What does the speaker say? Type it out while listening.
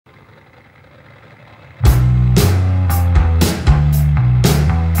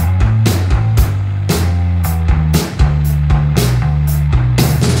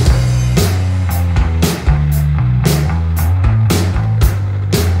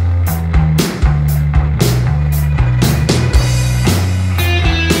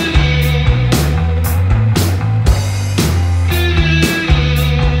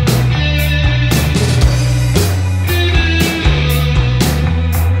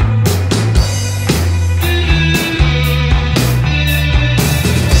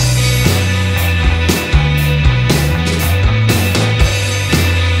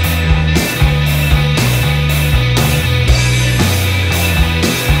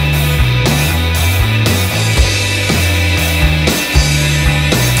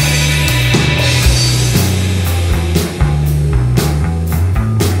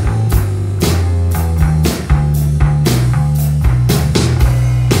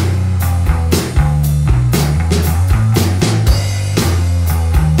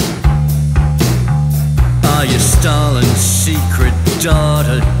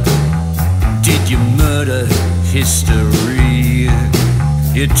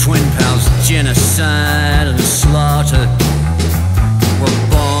Your twin pals, genocide and slaughter, were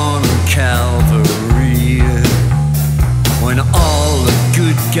born on Calvary. When all the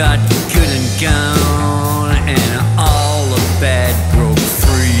good got good and gone, and all the bad broke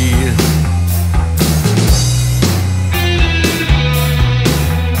free.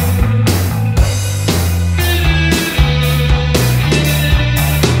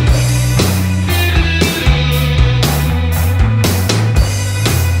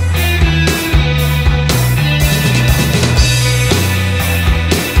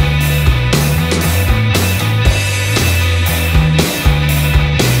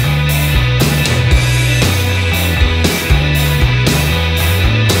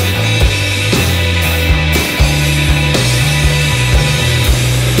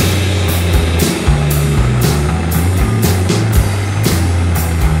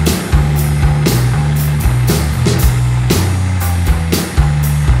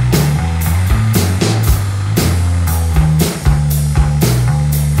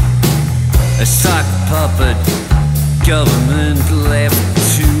 A sock puppet government left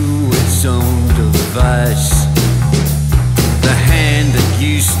to its own device. The hand that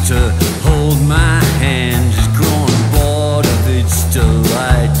used to hold my hand has grown bored of its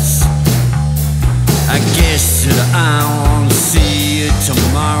delights. I guess that I won't see you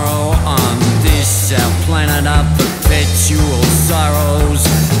tomorrow on this our planet of perpetual sorrows.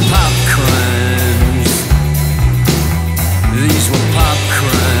 Pop crimes. These were pop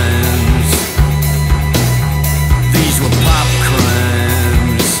crimes. These were pop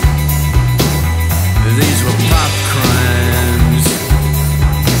crimes. These were pop crimes.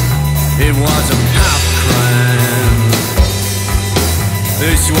 It was a pop crime.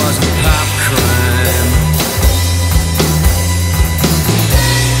 This was a pop crime.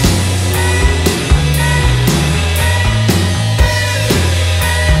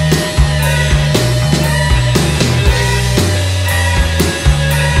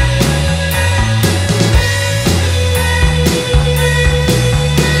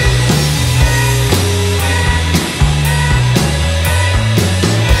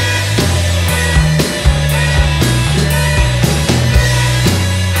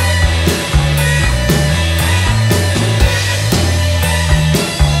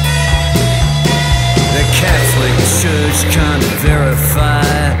 Church can't verify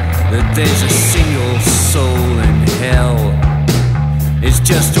that there's a single soul in hell. It's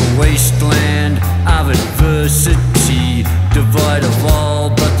just a wasteland of adversity, devoid of all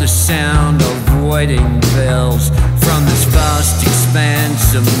but the sound of waiting bells. From this vast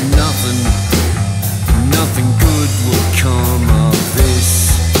expanse of nothing, nothing good will come of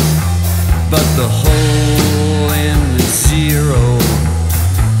this, but the hole in the zero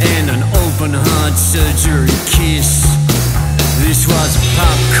and an open heart surgery kiss. This was a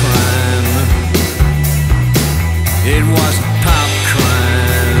pop crime. It was a pop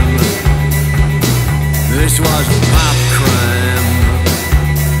crime. This was a pop crime.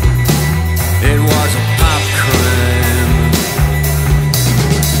 It was a pop crime.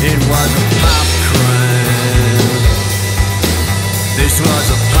 It was a pop crime. This was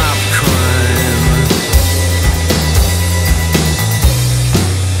a pop crime.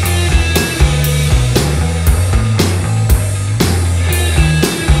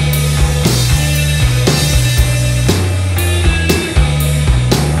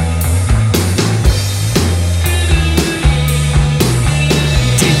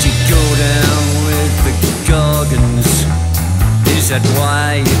 Is that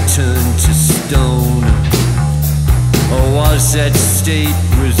why you turned to stone? Or was that state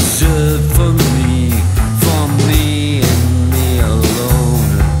reserved for me and me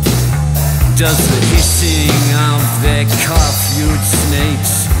alone? Does the hissing of their cough-hued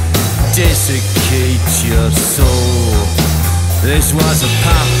snakes desiccate your soul? This was a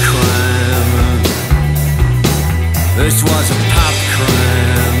pop crime. This was a pop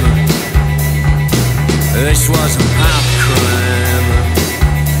crime. This was a pop crime.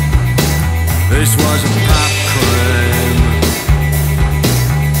 This was a pop crime.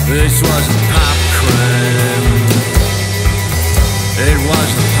 This was a pop crime. It was